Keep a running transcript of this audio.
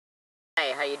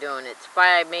Hey, how you doing? It's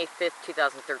May 5th,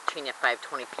 2013 at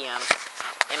 5:20 p.m.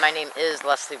 and my name is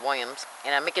Leslie Williams,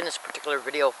 and I'm making this particular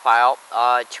video file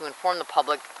to inform the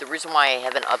public. The reason why I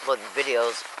haven't uploaded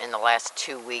videos in the last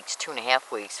 2.5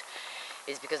 weeks,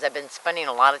 is because I've been spending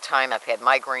a lot of time. I've had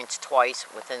migraines twice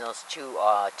within those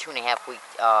 2.5 week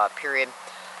period,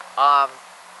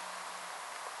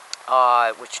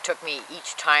 which took me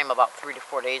each time about 3 to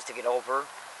 4 days to get over.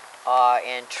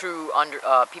 And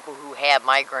people who have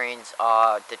migraines,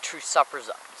 the true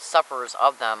sufferers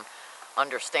of them,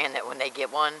 understand that when they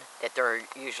get one, that they're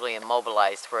usually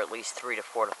immobilized for at least 3 to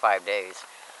 4 to 5 days.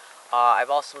 I've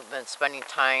also been spending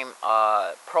time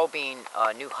probing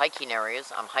new hiking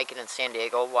areas. I'm hiking in San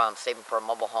Diego while I'm saving for a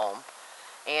mobile home.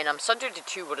 And I'm subject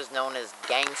to what is known as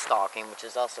gang stalking, which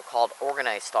is also called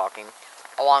organized stalking,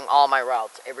 along all my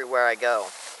routes, everywhere I go.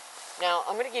 Now,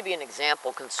 I'm going to give you an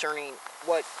example concerning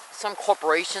what some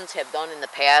corporations have done in the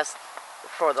past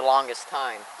for the longest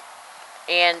time.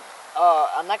 And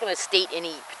I'm not going to state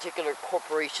any particular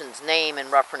corporation's name in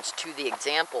reference to the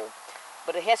example,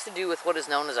 but it has to do with what is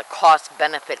known as a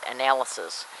cost-benefit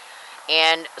analysis.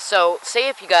 And so, say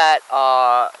if you got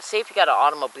an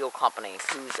automobile company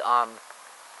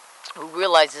who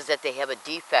realizes that they have a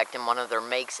defect in one of their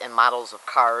makes and models of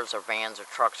cars or vans or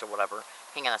trucks or whatever.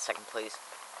 Hang on a second, please.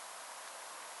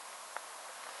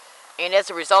 And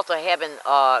as a result of having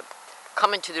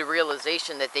coming to the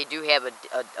realization that they do have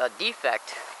a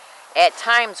defect, at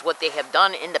times what they have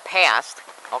done in the past,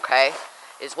 okay,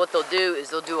 is what they'll do is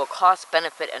they'll do a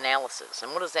cost-benefit analysis.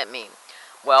 And what does that mean?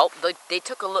 Well, they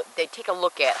take a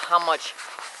look at how much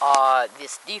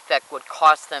this defect would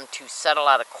cost them to settle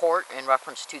out of court in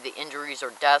reference to the injuries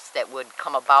or deaths that would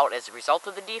come about as a result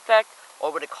of the defect,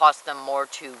 or would it cost them more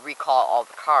to recall all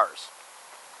the cars?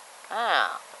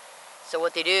 So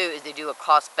what they do is they do a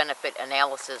cost-benefit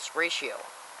analysis ratio,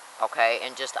 okay,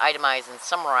 and just itemize and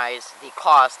summarize the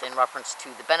cost in reference to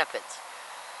the benefits.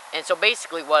 And so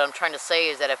basically what I'm trying to say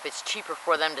is that if it's cheaper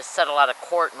for them to settle out of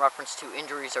court in reference to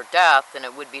injuries or death than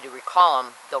it would be to recall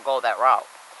them, they'll go that route.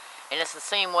 And it's the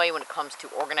same way when it comes to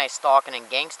organized stalking and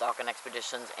gang stalking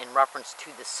expeditions in reference to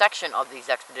the section of these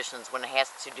expeditions when it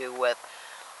has to do with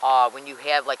when you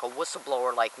have like a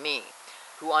whistleblower like me,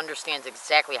 who understands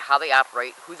exactly how they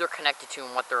operate, who they're connected to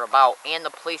and what they're about, and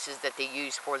the places that they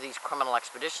use for these criminal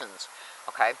expeditions,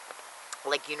 okay?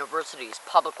 Like universities,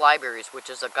 public libraries,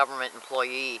 which is a government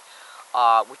employee,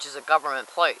 which is a government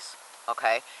place,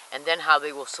 okay? And then how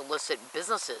they will solicit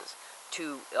businesses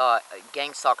to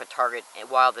gang stalk a target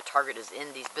while the target is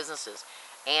in these businesses.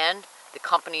 And the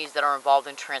companies that are involved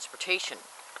in transportation,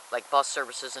 like bus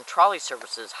services and trolley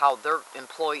services, how their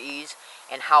employees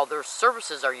and how their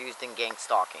services are used in gang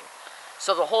stalking.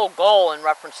 So the whole goal in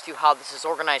reference to how this is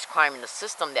organized crime in the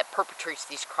system that perpetrates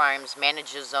these crimes,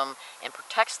 manages them, and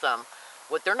protects them,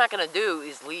 what they're not going to do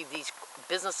is leave these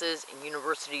businesses and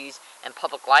universities and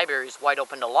public libraries wide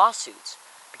open to lawsuits,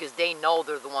 because they know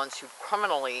they're the ones who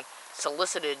criminally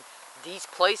solicited these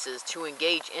places to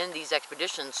engage in these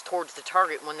expeditions towards the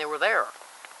target when they were there.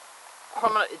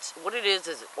 What it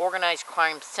is organized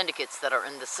crime syndicates that are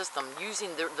in the system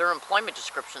using their employment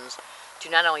descriptions to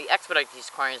not only expedite these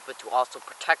crimes, but to also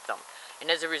protect them.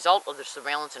 And as a result of the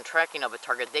surveillance and tracking of a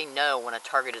target, they know when a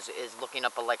target is looking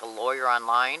up like a lawyer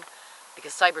online,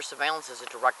 because cyber surveillance is a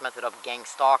direct method of gang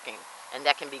stalking, and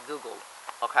that can be Googled,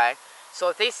 okay? So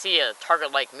if they see a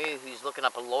target like me who's looking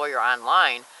up a lawyer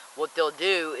online, what they'll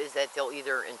do is that they'll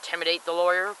either intimidate the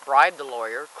lawyer, bribe the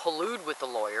lawyer, collude with the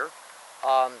lawyer,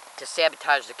 to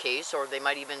sabotage the case, or they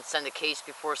might even send the case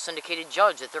before a syndicated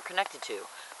judge that they're connected to,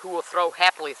 who will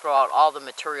happily throw out all the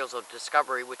materials of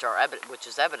discovery, which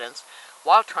is evidence,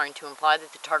 while trying to imply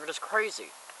that the target is crazy.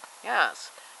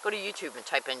 Yes. Go to YouTube and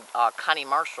type in Connie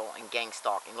Marshall and gang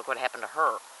stalking. Look what happened to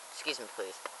her. Excuse me,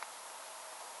 please.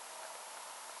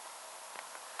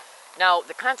 Now,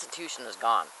 the Constitution is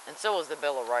gone, and so is the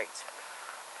Bill of Rights.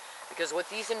 Because what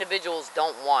these individuals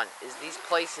don't want is these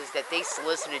places that they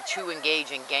solicited to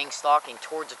engage in gang stalking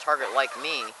towards a target like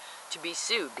me to be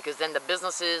sued, because then the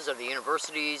businesses or the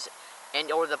universities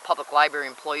or the public library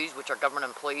employees, which are government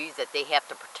employees that they have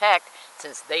to protect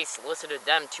since they solicited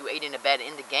them to aid and abet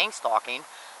into gang stalking,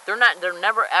 they're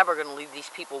never ever going to leave these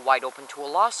people wide open to a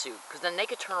lawsuit, because then they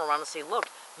could turn around and say, look,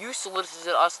 you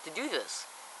solicited us to do this.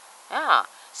 Yeah,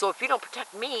 so if you don't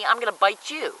protect me, I'm going to bite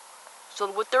you. So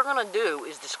what they're going to do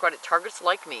is discredit targets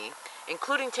like me,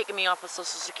 including taking me off of Social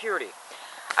Security.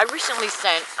 I recently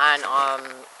sent on,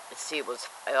 let's see, it was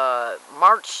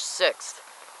March 6th,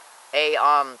 it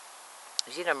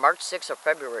was either March 6th or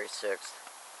February 6th.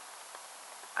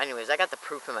 Anyways, I got the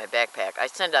proof in my backpack. I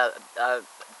sent a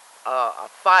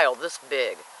file this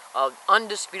big of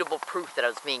undisputable proof that I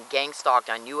was being gang stalked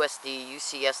on USD,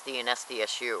 UCSD, and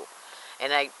SDSU.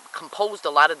 And I composed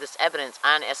a lot of this evidence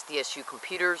on SDSU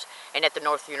computers and at the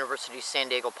North University San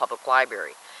Diego Public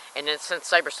Library. And then since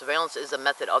cyber surveillance is a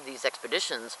method of these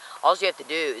expeditions, all you have to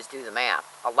do is do the math.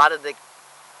 A lot of the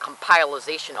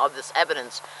compilation of this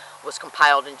evidence was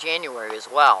compiled in January as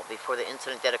well, before the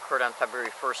incident that occurred on February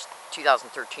 1st,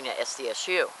 2013 at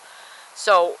SDSU.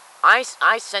 So I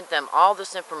sent them all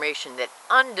this information that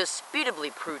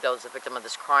undisputably proved I was a victim of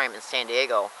this crime in San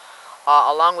Diego,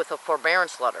 along with a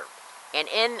forbearance letter. And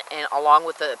along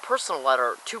with a personal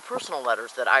letter, 2 personal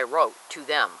letters that I wrote to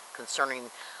them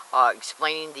concerning,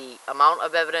 explaining the amount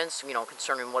of evidence,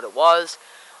 concerning what it was,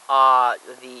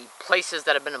 the places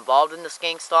that have been involved in this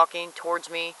gang stalking towards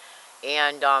me,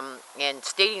 and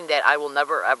stating that I will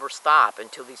never ever stop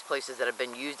until these places that have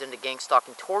been used in the gang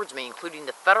stalking towards me, including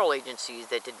the federal agencies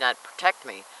that did not protect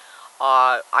me,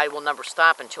 I will never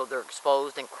stop until they're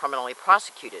exposed and criminally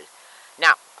prosecuted.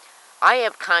 Now, I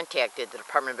have contacted the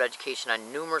Department of Education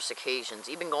on numerous occasions,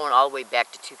 even going all the way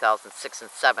back to 2006 and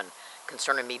 2007,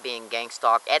 concerning me being gang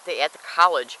stalked at the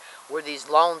college where these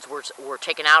loans were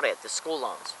taken out at, the school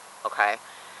loans, okay?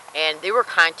 And they were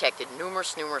contacted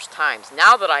numerous times.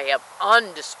 Now that I have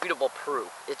undisputable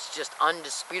proof, it's just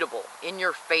undisputable, in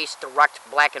your face, direct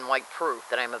black and white proof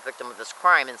that I'm a victim of this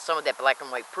crime, and some of that black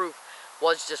and white proof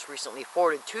was just recently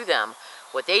forwarded to them.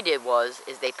 What they did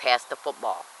is they passed the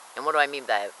football. And what do I mean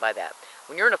by that?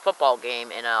 When you're in a football game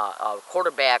and a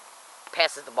quarterback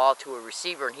passes the ball to a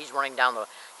receiver and he's running down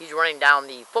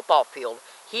the football field,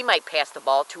 he might pass the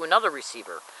ball to another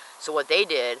receiver. So what they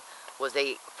did was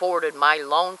they forwarded my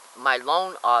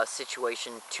loan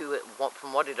situation to,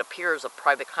 from what it appears, a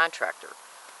private contractor,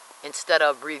 instead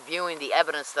of reviewing the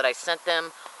evidence that I sent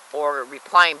them or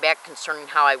replying back concerning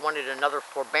how I wanted another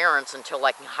forbearance until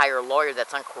I can hire a lawyer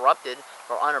that's uncorrupted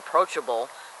or unapproachable.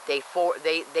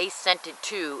 They sent it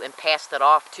to and passed it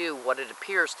off to what it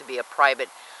appears to be a private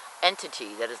entity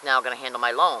that is now going to handle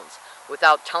my loans,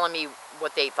 without telling me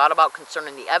what they thought about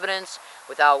concerning the evidence,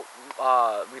 without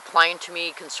replying to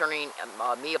me concerning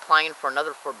me applying for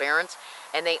another forbearance.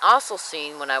 And they also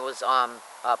seen, when I was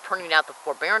printing out the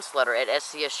forbearance letter at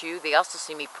SCSU, they also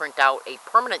see me print out a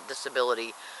permanent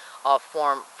disability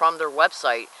form from their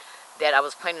website that I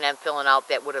was planning on filling out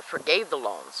that would have forgave the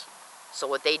loans. So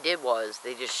what they did was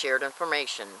they just shared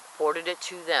information, forwarded it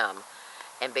to them,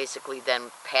 and basically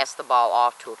then passed the ball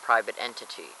off to a private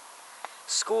entity.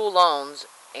 School loans,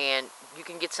 and you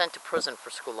can get sent to prison for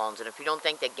school loans. And if you don't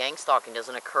think that gang stalking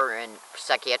doesn't occur in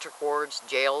psychiatric wards,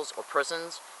 jails, or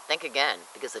prisons, think again,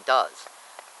 because it does.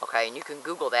 Okay, and you can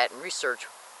Google that and research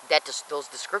those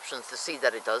descriptions to see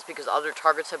that it does, because other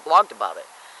targets have blogged about it.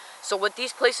 So what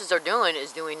these places are doing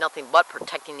is doing nothing but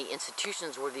protecting the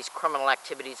institutions where these criminal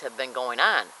activities have been going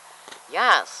on.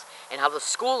 Yes, and how the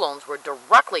school loans were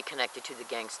directly connected to the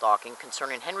gang stalking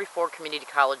concerning Henry Ford Community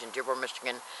College in Dearborn,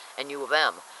 Michigan, and U of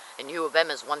M. And U of M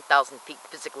is 1,000 feet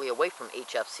physically away from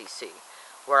HFCC,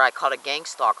 where I caught a gang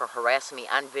stalker harassing me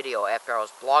on video after I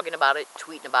was blogging about it,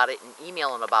 tweeting about it, and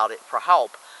emailing about it for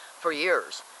help for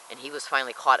years. And he was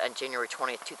finally caught on January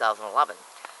 20th, 2011.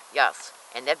 Yes,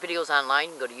 and that video is online.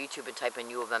 You can go to YouTube and type in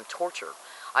U of M torture.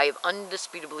 I have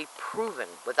undisputably proven,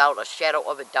 without a shadow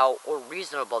of a doubt or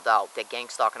reasonable doubt, that gang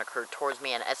stalking occurred towards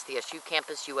me on SDSU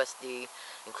campus, USD,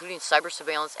 including cyber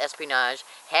surveillance, espionage,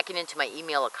 hacking into my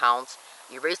email accounts,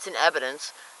 erasing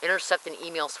evidence, intercepting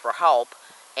emails for help,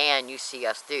 and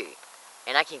UCSD.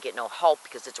 And I can't get no help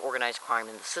because it's organized crime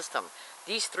in the system.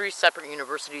 These 3 separate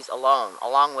universities alone,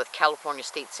 along with California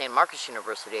State San Marcos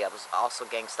University, I was also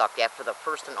gang stalked at for the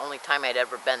first and only time I'd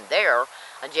ever been there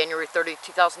on January 30,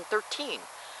 2013.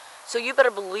 So you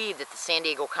better believe that the San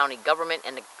Diego County government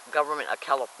and the government of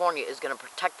California is going to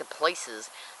protect the places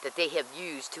that they have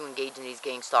used to engage in these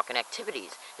gang stalking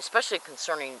activities, especially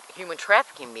concerning human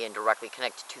trafficking being directly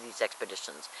connected to these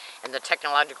expeditions, and the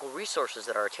technological resources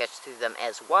that are attached to them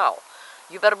as well.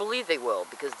 You better believe they will,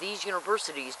 because these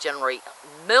universities generate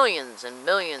millions and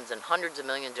millions and hundreds of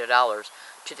millions of dollars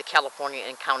to the California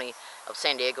and County of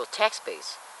San Diego's tax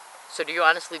base. So do you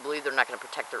honestly believe they're not going to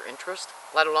protect their interest?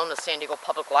 Let alone the San Diego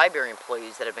Public Library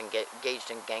employees that have been engaged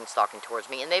in gang stalking towards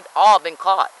me, and they've all been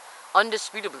caught,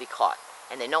 undisputably caught,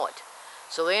 and they know it.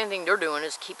 So the only thing they're doing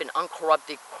is keeping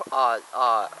uncorrupted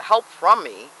help from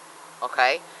me,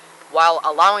 okay, while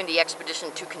allowing the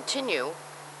expedition to continue.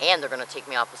 And they're going to take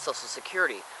me off of Social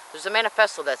Security. There's a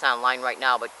manifesto that's online right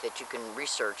now, but that you can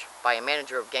research, by a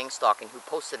manager of gang stalking who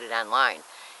posted it online.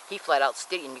 He flat out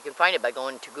stated, and you can find it by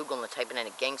going to Google and typing in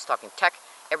a gang stalking tech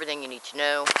everything you need to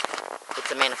know.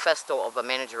 It's a manifesto of a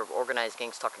manager of organized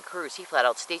gang-stalking crews. He flat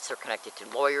out states they're connected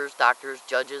to lawyers, doctors,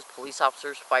 judges, police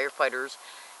officers, firefighters,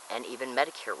 and even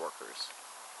Medicare workers.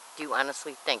 Do you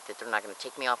honestly think that they're not going to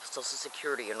take me off of Social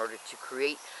Security in order to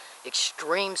create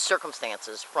extreme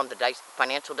circumstances from the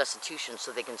financial destitution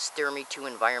so they can steer me to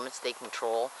environments they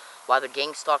control while the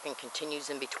gang stalking continues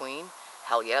in between?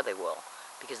 Hell yeah, they will.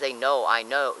 Because they know, I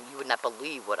know, you would not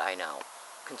believe what I know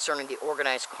concerning the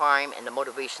organized crime and the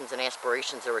motivations and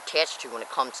aspirations they're attached to when it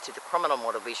comes to the criminal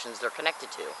motivations they're connected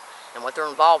to and what they're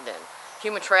involved in.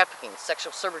 Human trafficking,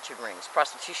 sexual servitude rings,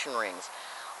 prostitution rings,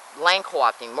 land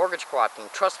co-opting, mortgage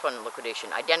co-opting, trust fund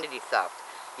liquidation, identity theft.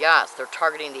 Yes, they're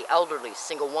targeting the elderly,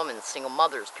 single women, single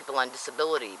mothers, people on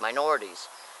disability, minorities.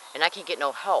 And I can get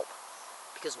no help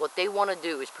because what they want to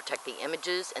do is protect the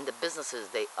images and the businesses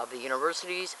of the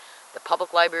universities, the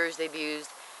public libraries they've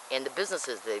used, and the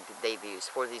businesses they've used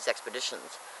for these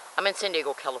expeditions. I'm in San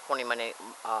Diego, California.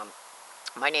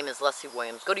 My name is Leslie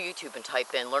Williams. Go to YouTube and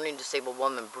type in Learning Disabled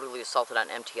Woman Brutally Assaulted on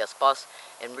MTS Bus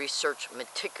and research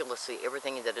meticulously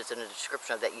everything that is in the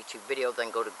description of that YouTube video. Then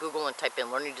go to Google and type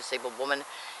in Learning Disabled Woman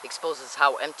Exposes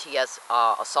How MTS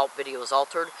Assault Video is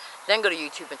Altered. Then go to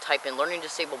YouTube and type in Learning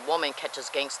Disabled Woman Catches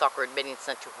Gang Stalker Admitting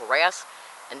Sent to Harass.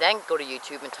 And then go to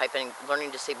YouTube and type in Learning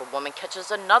Disabled Woman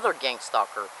Catches Another Gang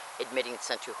Stalker Admitting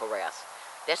Sent to Harass.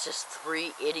 That's just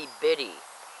 3 itty bitty.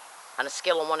 On a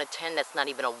scale of 1 to 10, that's not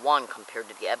even a 1 compared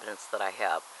to the evidence that I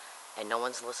have. And no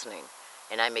one's listening.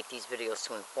 And I make these videos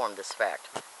to inform this fact.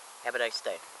 Have a nice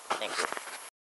day. Thank you.